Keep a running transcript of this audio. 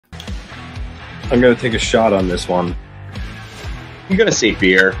I'm going to take a shot on this one. I'm going to say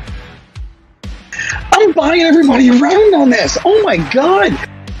beer. I'm buying everybody around on this. Oh my God.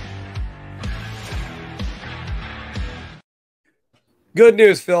 Good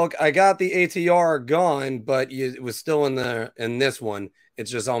news, Phil. I got the ATR gone, but it was still in this one.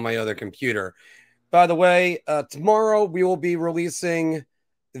 It's just on my other computer. By the way, tomorrow we will be releasing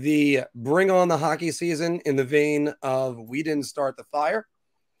the Bring On the Hockey Season in the vein of We Didn't Start the Fire.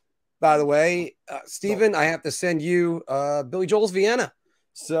 By the way, Steven, I have to send you Billy Joel's Vienna.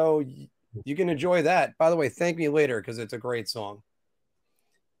 So you can enjoy that. By the way, thank me later because it's a great song.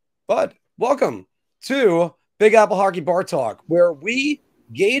 But welcome to Big Apple Hockey Bar Talk, where we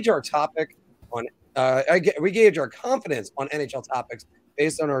gauge our topic on we gauge our confidence on NHL topics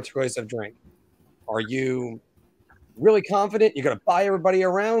based on our choice of drink. Are you really confident you're going to buy everybody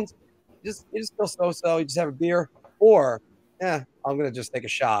around? You just feel so-so. You just have a beer, or I'm going to just take a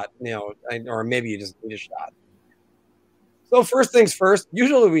shot, or maybe you just need a shot. So first things first.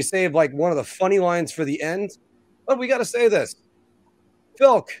 Usually we save like one of the funny lines for the end, but we got to say this,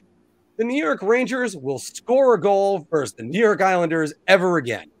 Phil. The New York Rangers will score a goal versus the New York Islanders ever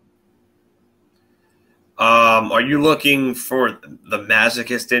again. Are you looking for the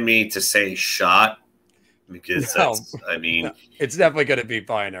masochist in me to say shot? Because it's definitely going to be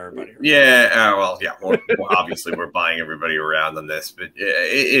buying everybody. Yeah, well, obviously we're buying everybody around on this, but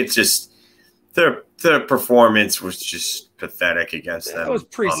it's just their performance was just pathetic against them. It was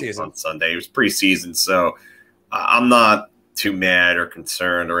preseason on Sunday. It was preseason, so I'm not too mad or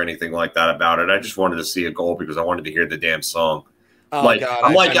concerned or anything like that about it. I just wanted to see a goal because I wanted to hear the damn song. Oh, like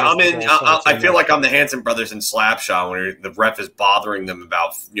God, I feel like I'm the Hanson brothers in Slapshot when the ref is bothering them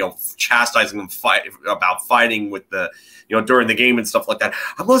about chastising them about fighting with the during the game and stuff like that.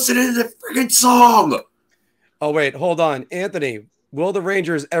 I'm listening to the freaking song. Oh wait, hold on, Anthony. Will the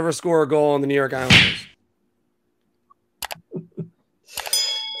Rangers ever score a goal on the New York Islanders?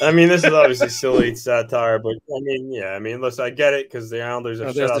 I mean, this is obviously silly satire, but listen, I get it because the Islanders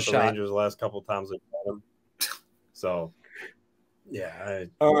have shut out the Rangers the last couple of times they've had them. So, yeah.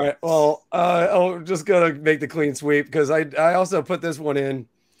 All right. Well, I'm just gonna make the clean sweep because I also put this one in.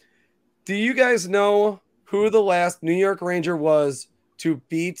 Do you guys know who the last New York Ranger was to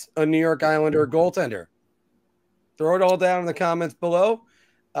beat a New York Islander goaltender? Throw it all down in the comments below.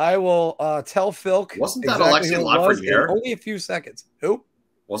 I will tell Phil. Wasn't that Alexis Lafreniere? Only a few seconds. Who?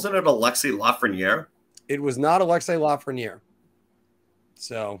 Wasn't it Alexis Lafreniere? It was not Alexis Lafreniere.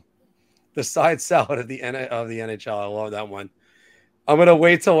 So, the side salad of the NHL. I love that one. I'm going to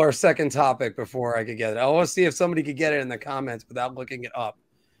wait till our second topic before I could get it. I want to see if somebody could get it in the comments without looking it up.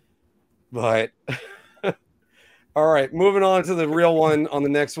 But, all right, moving on to the real one on the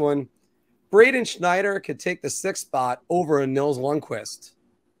next one. Braden Schneider could take the 6th spot over a Nils Lundqvist.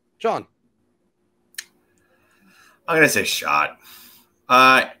 John. I'm going to say shot.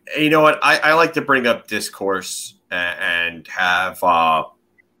 You know what? I like to bring up discourse and have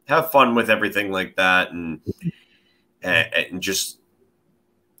fun with everything like that, and just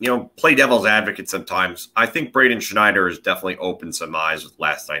play devil's advocate sometimes. I think Braden Schneider has definitely opened some eyes with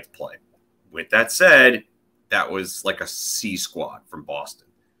last night's play. With that said, that was like a C squad from Boston.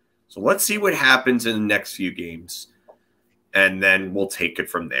 So let's see what happens in the next few games, and then we'll take it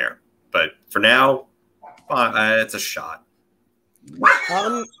from there. But for now, it's a shot.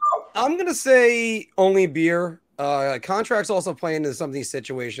 I'm going to say only beer. Contracts also play into some of these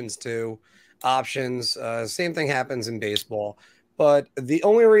situations too. Options. Same thing happens in baseball. But the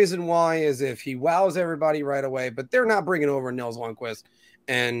only reason why is if he wows everybody right away. But they're not bringing over Nils Lundqvist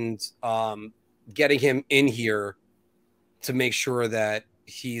and getting him in here to make sure that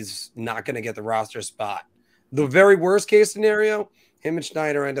he's not going to get the roster spot. The very worst case scenario, him and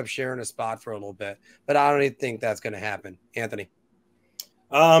Schneider end up sharing a spot for a little bit. But I don't even think that's going to happen. Anthony.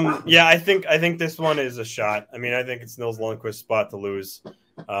 Yeah, I think this one is a shot. I mean, I think it's Nils Lundqvist's spot to lose.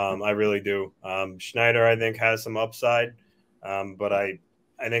 I really do. Schneider, I think, has some upside. But I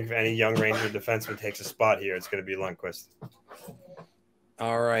think if any young Ranger defenseman takes a spot here, it's going to be Lundqvist.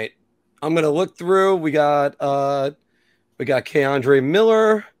 All right. I'm going to look through. We got Keandre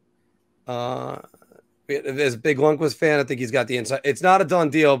Miller. As a big Lundqvist fan, I think he's got the inside. It's not a done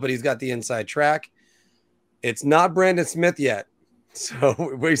deal, but he's got the inside track. It's not Brandon Smith yet.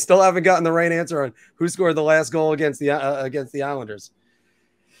 So we still haven't gotten the right answer on who scored the last goal against the Islanders.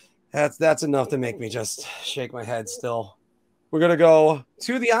 That's enough to make me just shake my head still. We're going to go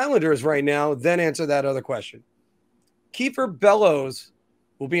to the Islanders right now, then answer that other question. Kieffer Bellows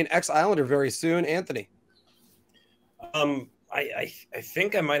will be an ex-Islander very soon. Anthony. I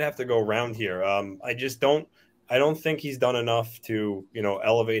think I might have to go round here. I don't think he's done enough to,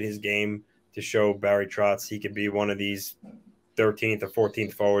 elevate his game to show Barry Trotz he could be one of these 13th or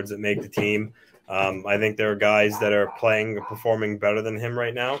 14th forwards that make the team. I think there are guys that are playing and performing better than him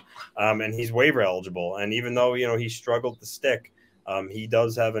right now, and he's waiver eligible. And even though, he struggled to stick, he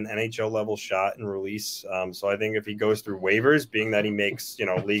does have an NHL level shot and release. So I think if he goes through waivers, being that he makes,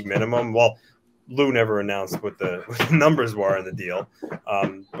 league minimum, well, Lou never announced what the numbers were in the deal.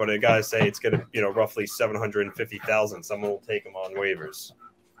 But I got to say it's going to, roughly 750,000. Someone will take him on waivers.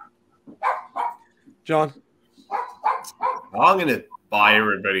 John? I'm going to buy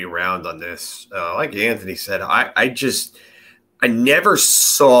everybody around on this. Like Anthony said, I never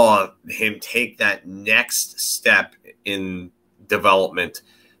saw him take that next step in development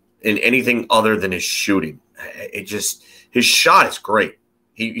in anything other than his shooting. His shot is great.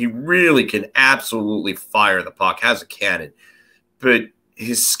 He really can absolutely fire the puck, has a cannon, but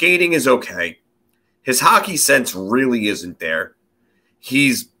his skating is okay. His hockey sense really isn't there.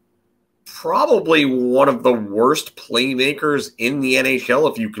 He's probably one of the worst playmakers in the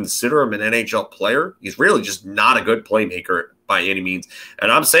NHL if you consider him an NHL player. He's really just not a good playmaker by any means.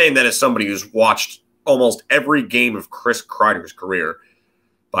 And I'm saying that as somebody who's watched almost every game of Chris Kreider's career,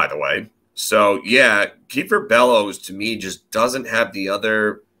 by the way. So, yeah, Kieffer Bellows, to me, just doesn't have the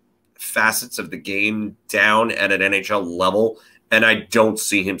other facets of the game down at an NHL level, and I don't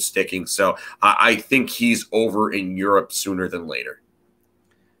see him sticking. So I think he's over in Europe sooner than later.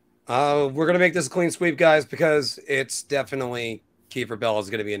 We're going to make this a clean sweep, guys, because it's definitely Kieffer Bellows is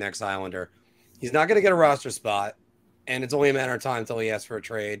going to be an ex-Islander. He's not going to get a roster spot, and it's only a matter of time until he asks for a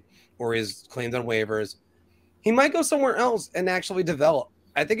trade or is claimed on waivers. He might go somewhere else and actually develop.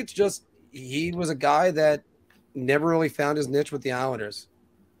 I think it's just he was a guy that never really found his niche with the Islanders.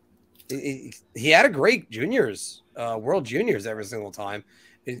 He had a great juniors, World Juniors every single time.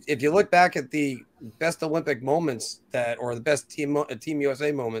 If you look back at the best Olympic moments or the best Team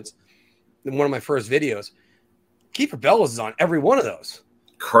USA moments in one of my first videos, Kieffer Bellows is on every one of those.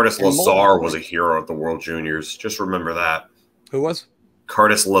 Curtis Lazar was a hero at the World Juniors. Just remember that. Who was?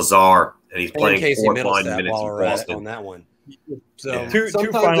 Curtis Lazar, and he's playing Casey fourth line Middlestat minutes in Boston. on that one. So Yeah.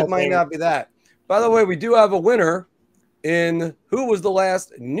 sometimes it might not be that. By the way, we do have a winner in who was the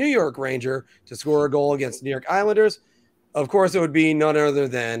last New York Ranger to score a goal against New York Islanders. Of course, it would be none other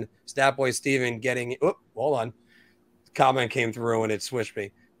than Statboy Steven getting – hold on. Comment came through and it switched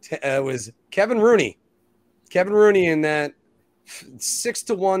me. It was Kevin Rooney. Kevin Rooney in that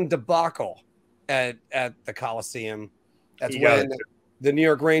 6-1 debacle at the Coliseum. That's when the New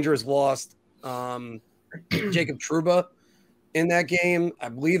York Rangers lost Jacob Trouba in that game. I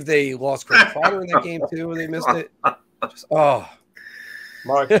believe they lost Chris Kreider in that game too. They missed it.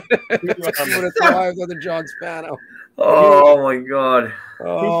 Mark, would have thrived under John Spano. Oh, my God.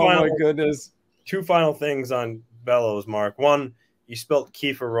 Oh, my goodness. Two final things on Bellows, Mark. One, you spelled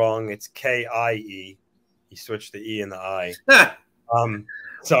Kieffer wrong. It's K-I-E. You switched the E and the I.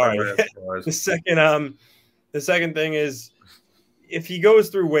 Sorry. The second thing is, if he goes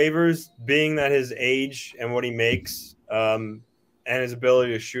through waivers, being that his age and what he makes and his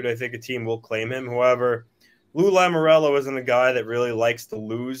ability to shoot, I think a team will claim him. However, Lou Lamoriello isn't a guy that really likes to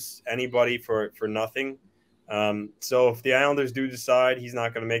lose anybody for nothing. So if the Islanders do decide he's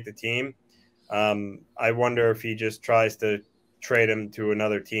not going to make the team, I wonder if he just tries to trade him to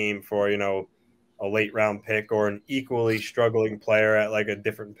another team for, a late round pick or an equally struggling player at like a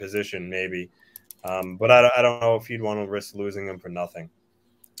different position, maybe. But I don't know if he'd want to risk losing him for nothing.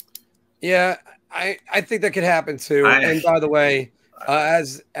 Yeah, I think that could happen too. And by the way,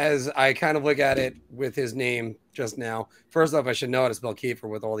 as I kind of look at it with his name just now, first off, I should know how to spell Kieffer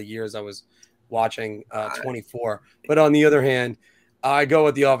with all the years I was watching 24. But on the other hand, I go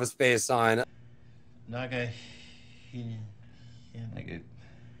with the Office Space sign.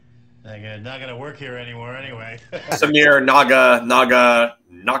 Naga, not gonna work here anymore anyway. Samir Naga,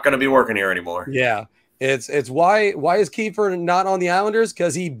 not gonna be working here anymore. Yeah, it's why is Kieffer not on the Islanders?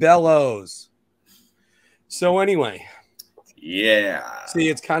 Because he bellows. So anyway, yeah. See,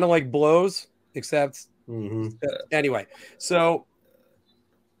 it's kind of like blows, except anyway. So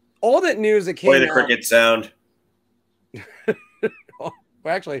all that news that came Play the out, cricket sound. well,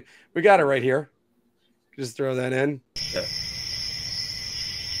 actually, we got it right here. Just throw that in. Yeah.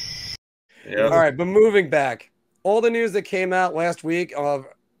 All right, but moving back, all the news that came out last week of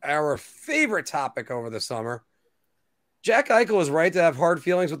our favorite topic over the summer, Jack Eichel is right to have hard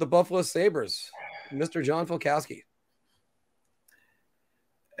feelings with the Buffalo Sabres. Mr. John Filkowski.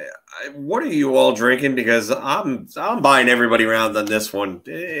 What are you all drinking? Because I'm buying everybody around on this one.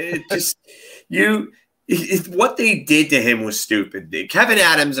 It just what they did to him was stupid. Kevin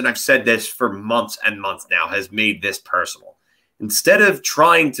Adams, and I've said this for months and months now, has made this personal. Instead of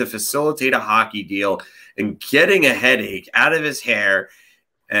trying to facilitate a hockey deal and getting a headache out of his hair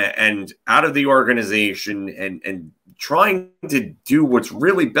and out of the organization and trying to do what's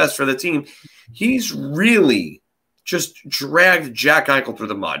really best for the team, he's really just dragged Jack Eichel through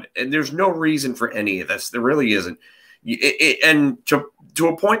the mud. And there's no reason for any of this. There really isn't. And to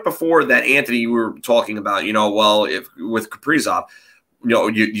a point before that, Anthony, you were talking about, well, if with Kaprizov,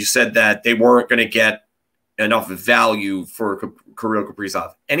 you said that they weren't going to get enough value for Kirill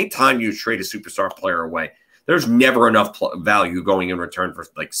Kaprizov. Anytime you trade a superstar player away, there's never enough value going in return for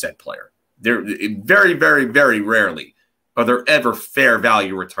said player. There very, very, very rarely are there ever fair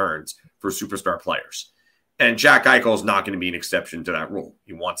value returns for superstar players. And Jack Eichel is not going to be an exception to that rule.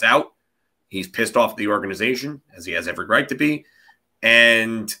 He wants out. He's pissed off at the organization, as he has every right to be.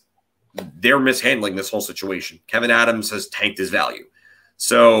 And they're mishandling this whole situation. Kevin Adams has tanked his value.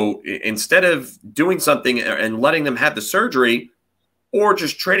 So instead of doing something and letting them have the surgery or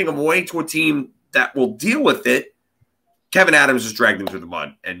just trading them away to a team that will deal with it, Kevin Adams has dragged them through the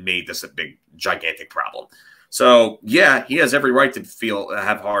mud and made this a big, gigantic problem. So, yeah, he has every right to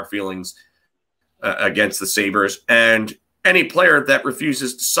have hard feelings against the Sabres. And any player that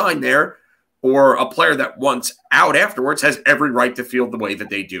refuses to sign there or a player that wants out afterwards has every right to feel the way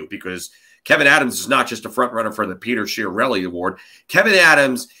that they do, because Kevin Adams is not just a front runner for the Peter Chiarelli Award. Kevin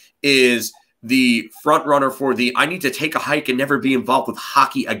Adams is the front runner for the I need to take a hike and never be involved with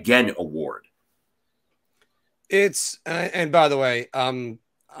hockey again award. It's and by the way, I'm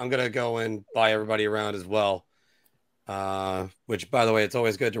gonna go and buy everybody around as well. Which, by the way, it's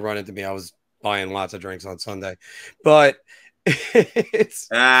always good to run into me. I was buying lots of drinks on Sunday, but it's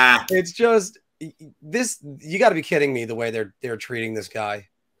just this. You got to be kidding me the way they're treating this guy.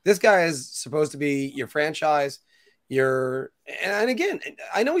 This guy is supposed to be your franchise. And again,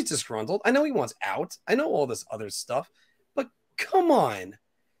 I know he's disgruntled. I know he wants out. I know all this other stuff, but come on.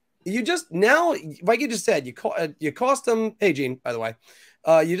 You just now, like you just said, you cost him. Hey, Gene, by the way,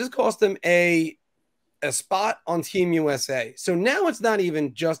 you just cost him a spot on Team USA. So now it's not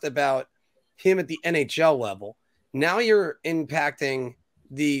even just about him at the NHL level. Now you're impacting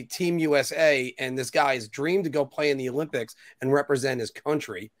the Team USA and this guy's dream to go play in the Olympics and represent his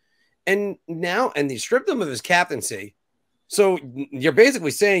country. And they stripped him of his captaincy. So you're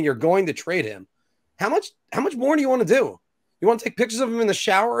basically saying you're going to trade him. How much more do you want to do? You want to take pictures of him in the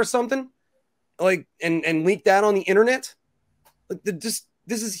shower or something? And leak that on the internet? This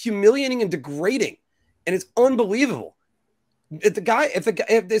is humiliating and degrading. And it's unbelievable. If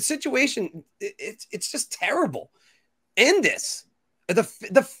the situation, it's just terrible. End this. The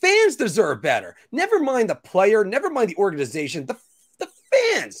fans deserve better. Never mind the player, never mind the organization. The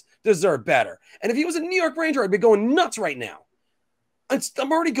fans deserve better. And if he was a New York Ranger, I'd be going nuts right now.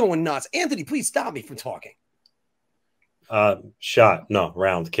 I'm already going nuts. Anthony, please stop me from talking. Shot. No,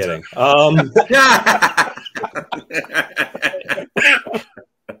 round. Kidding. I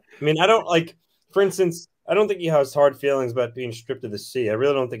mean, for instance, I don't think he has hard feelings about being stripped of the sea. I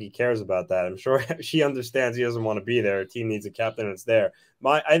really don't think he cares about that. I'm sure she understands he doesn't want to be there. A team needs a captain and it's there.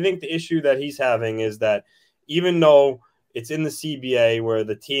 I think the issue that he's having is that even though it's in the CBA where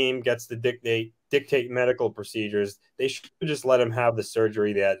the team gets to dictate medical procedures, they should just let him have the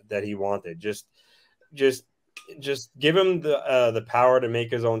surgery that he wanted. Just give him the power to make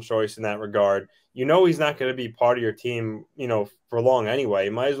his own choice in that regard. He's not going to be part of your team, for long anyway.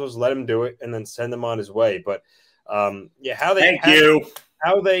 You might as well just let him do it and then send him on his way. But how they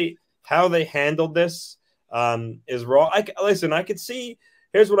handled this is wrong. I could see.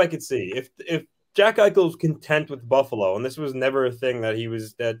 Here's what I could see. If Jack Eichel was content with Buffalo, and this was never a thing that he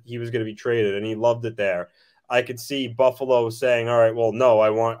was going to be traded, and he loved it there, I could see Buffalo saying, all right, well, no, I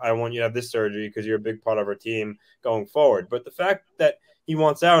want you to have this surgery because you're a big part of our team going forward. But the fact that he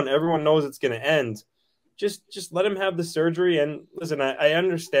wants out and everyone knows it's going to end, just let him have the surgery. And listen, I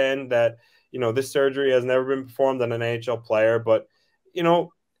understand that, this surgery has never been performed on an NHL player, but,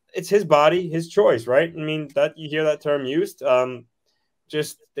 it's his body, his choice, right? I mean, that you hear that term used.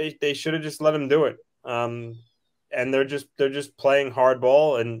 They should have just let him do it. And they're just playing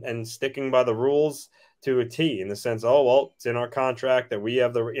hardball and sticking by the rules to a T, in the sense, oh, well, it's in our contract that we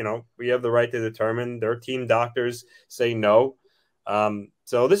have the right to determine. Their team doctors say no.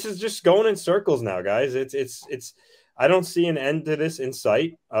 So this is just going in circles now, guys. It's I don't see an end to this in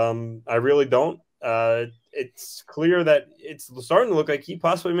sight. I really don't. It's clear that it's starting to look like he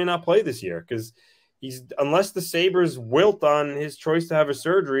possibly may not play this year, because unless the Sabres wilt on his choice to have a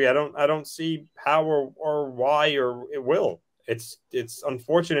surgery, I don't see how or why or it will. It's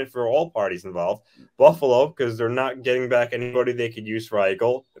unfortunate for all parties involved. Buffalo, because they're not getting back anybody they could use for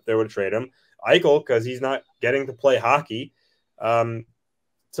Eichel if they would trade him. Eichel, because he's not getting to play hockey.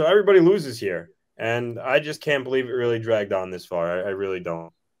 So everybody loses here. And I just can't believe it really dragged on this far. I really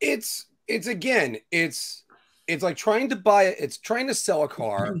don't. It's like trying to sell a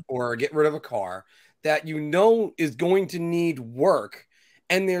car or get rid of a car that you know is going to need work,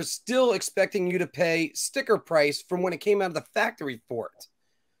 and they're still expecting you to pay sticker price from when it came out of the factory for it.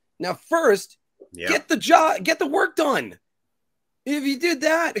 Now, first, get the work done. If you did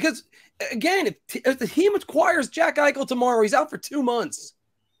that, because again, if the team acquires Jack Eichel tomorrow, he's out for 2 months.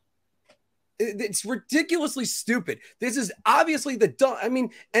 It's ridiculously stupid. This is obviously I mean,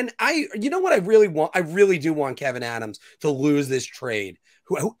 and you know what I really want? I really do want Kevin Adams to lose this trade.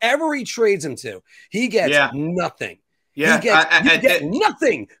 Whoever he trades him to, he gets nothing. Yeah, you get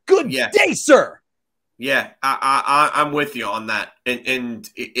nothing. Good day, sir. Yeah, I'm with you on that. And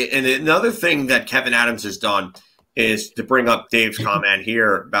another thing that Kevin Adams has done is to bring up Dave's comment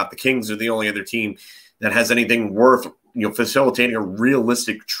here about the Kings are the only other team that has anything worth facilitating a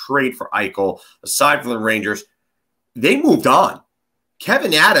realistic trade for Eichel, aside from the Rangers. They moved on.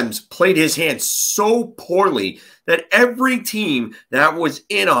 Kevin Adams played his hand so poorly that every team that was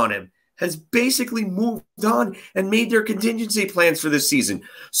in on him has basically moved on and made their contingency plans for this season.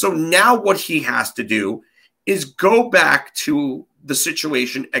 So now what he has to do is go back to the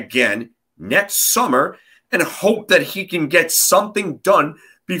situation again next summer and hope that he can get something done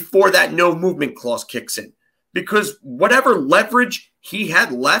before that no movement clause kicks in. Because whatever leverage he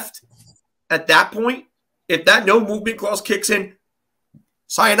had left at that point, if that no movement clause kicks in,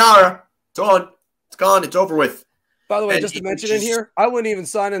 sayonara, it's on. It's gone. It's over with. By the way, just to mention in here, I wouldn't even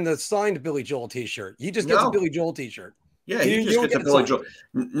sign in the signed Billy Joel t-shirt. He just gets a Billy Joel t-shirt. Yeah, he just gets a Billy Joel.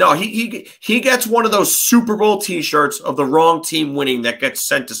 No, he gets one of those Super Bowl t-shirts of the wrong team winning that gets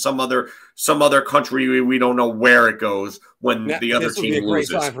sent to some other country we don't know where it goes when the other team loses. This would be a great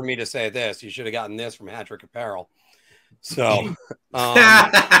time for me to say this. You should have gotten this from Hat Trick Apparel. So,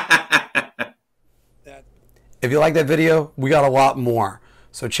 if you like that video, we got a lot more.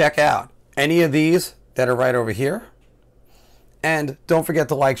 So check out any of these that are right over here. And don't forget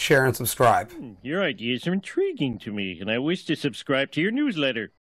to like, share, and subscribe. Your ideas are intriguing to me, and I wish to subscribe to your newsletter.